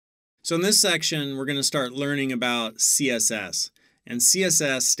So in this section, we're going to start learning about CSS. And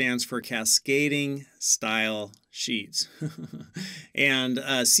CSS stands for Cascading Style Sheets. And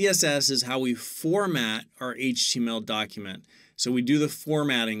CSS is how we format our HTML document. So we do the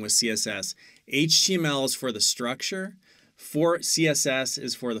formatting with CSS. HTML is for the structure. CSS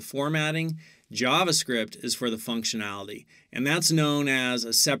is for the formatting. JavaScript is for the functionality, and that's known as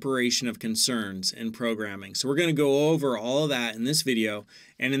a separation of concerns in programming. So we're going to go over all of that in this video,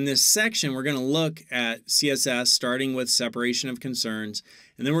 and in this section we're going to look at CSS starting with separation of concerns,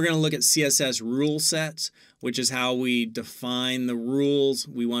 and then we're going to look at CSS rule sets, which is how we define the rules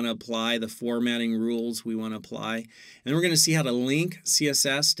we want to apply, the formatting rules we want to apply. And then we're going to see how to link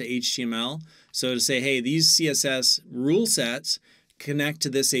CSS to HTML. So to say, hey, these CSS rule sets connect to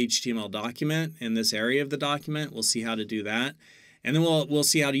this HTML document in this area of the document. We'll see how to do that. And then we'll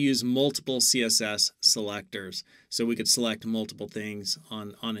see how to use multiple CSS selectors. So we could select multiple things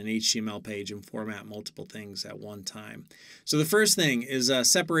on an HTML page and format multiple things at one time. So the first thing is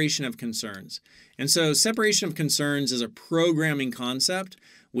separation of concerns. And so separation of concerns is a programming concept,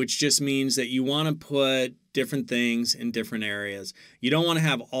 which just means that you want to put different things in different areas. You don't want to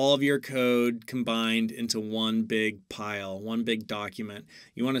have all of your code combined into one big pile, one big document.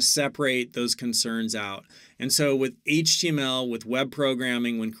 You want to separate those concerns out. And so with HTML, with web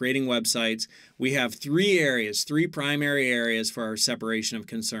programming, when creating websites, we have three primary areas for our separation of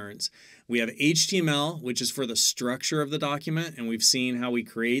concerns. We have HTML, which is for the structure of the document, and we've seen how we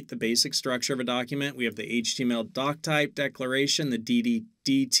create the basic structure of a document. We have the HTML doc type declaration, the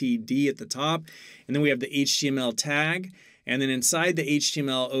DTD at the top, and then we have the HTML tag, and then inside the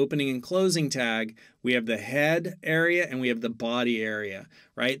HTML opening and closing tag, we have the head area and we have the body area,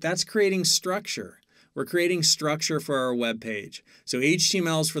 right? That's creating structure. We're creating structure for our web page. So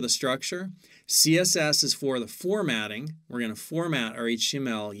HTML is for the structure. CSS is for the formatting. We're going to format our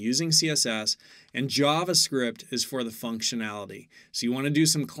HTML using CSS. And JavaScript is for the functionality. So you want to do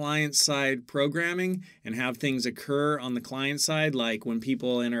some client-side programming and have things occur on the client side, like when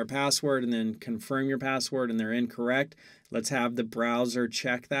people enter a password and then confirm your password and they're incorrect. Let's have the browser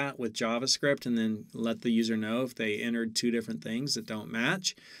check that with JavaScript and then let the user know if they entered two different things that don't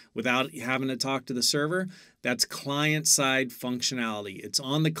match without having to talk to the server. That's client-side functionality. It's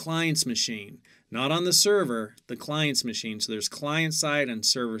on the client's machine, not on the server, the client's machine. So there's client-side and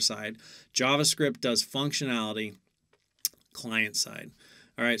server-side. JavaScript does functionality, client-side.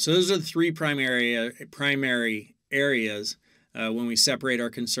 All right, so those are the three primary areas when we separate our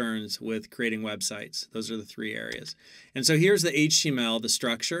concerns with creating websites. Those are the three areas. And so here's the HTML, the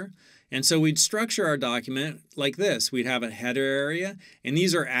structure. And so we'd structure our document like this. We'd have a header area, and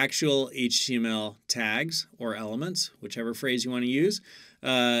these are actual HTML tags or elements, whichever phrase you want to use.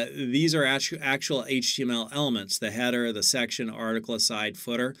 These are actual HTML elements, the header, the section, article, aside,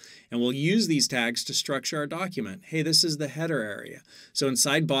 footer, and we'll use these tags to structure our document. Hey, this is the header area. So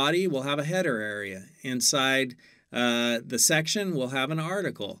inside body, we'll have a header area. Inside the section, we'll have an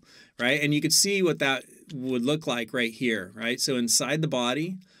article, right? And you could see what that would look like right here, right? So inside the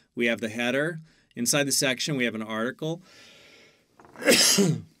body, we have the header. Inside the section, we have an article.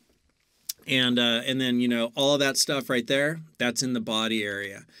 And then, you know, all of that stuff right there, that's in the body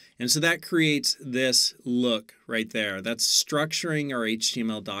area. And so that creates this look right there. That's structuring our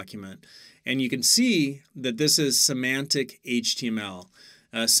HTML document. And you can see that this is semantic HTML.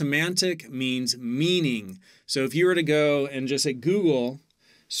 Semantic means meaning. So if you were to go and just at Google,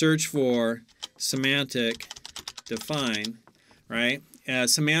 search for semantic define, right?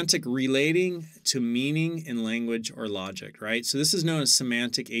 Semantic relating to meaning in language or logic, right? So this is known as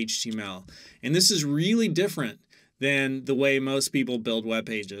semantic HTML. And this is really different than the way most people build web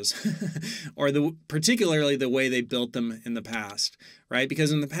pages, or particularly the way they built them in the past, right?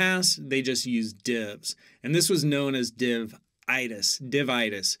 Because in the past, they just used divs. And this was known as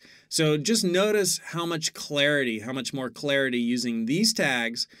divitis. So just notice how much more clarity using these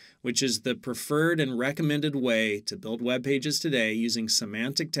tags, which is the preferred and recommended way to build web pages today using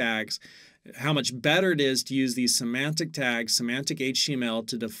semantic tags, how much better it is to use these semantic tags, semantic HTML,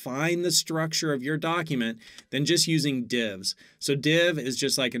 to define the structure of your document than just using divs. So div is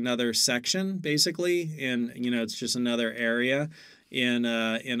just like another section, basically, and you know, it's just another area in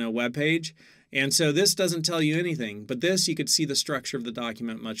a web page. And so this doesn't tell you anything, but this, you could see the structure of the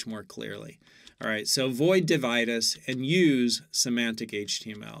document much more clearly. All right, so avoid divitis and use semantic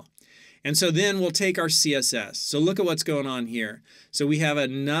HTML. And so then we'll take our CSS. So look at what's going on here. So we have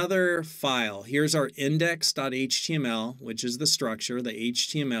another file. Here's our index.html, which is the structure, the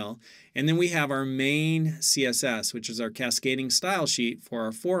HTML. And then we have our main CSS, which is our cascading style sheet for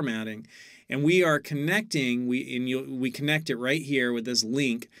our formatting. And we are connecting, we connect it right here with this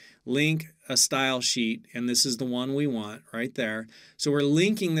link a style sheet, and this is the one we want right there. So we're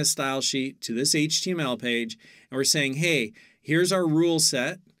linking this style sheet to this HTML page, and we're saying, hey, here's our rule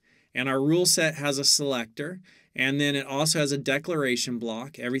set, and our rule set has a selector, and then it also has a declaration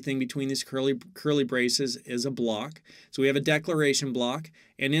block. Everything between these curly braces is a block. So we have a declaration block,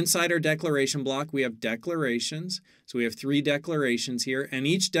 and inside our declaration block we have declarations. So we have 3 declarations here, and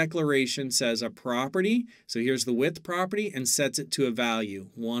each declaration says a property. So here's the width property, and sets it to a value,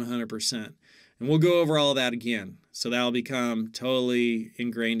 100%. And we'll go over all that again. So that'll become totally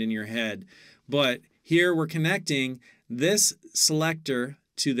ingrained in your head. But here we're connecting this selector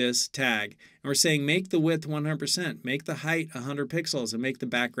to this tag. And we're saying make the width 100%, make the height 100 pixels, and make the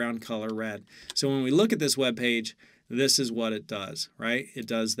background color red. So when we look at this web page, this is what it does, right? It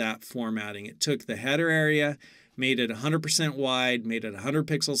does that formatting. It took the header area, made it 100% wide, made it 100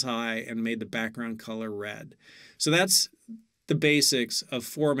 pixels high, and made the background color red. So that's the basics of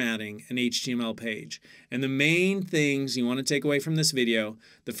formatting an HTML page. And the main things you want to take away from this video,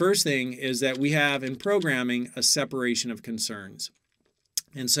 the first thing is that we have in programming a separation of concerns.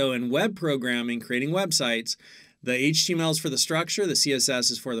 And so in web programming, creating websites, the HTML is for the structure, the CSS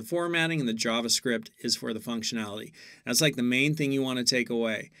is for the formatting, and the JavaScript is for the functionality. That's like the main thing you want to take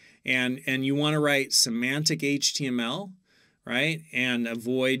away. And you want to write semantic HTML, right? And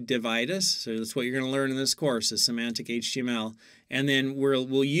avoid divitis. So that's what you're going to learn in this course is semantic HTML. And then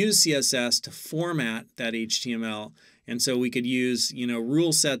we'll use CSS to format that HTML. And so we could use,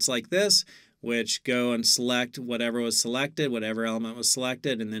 rule sets like this, which go and select whatever was selected, whatever element was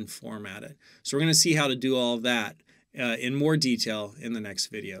selected, and then format it. So we're going to see how to do all of that in more detail in the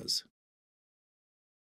next videos.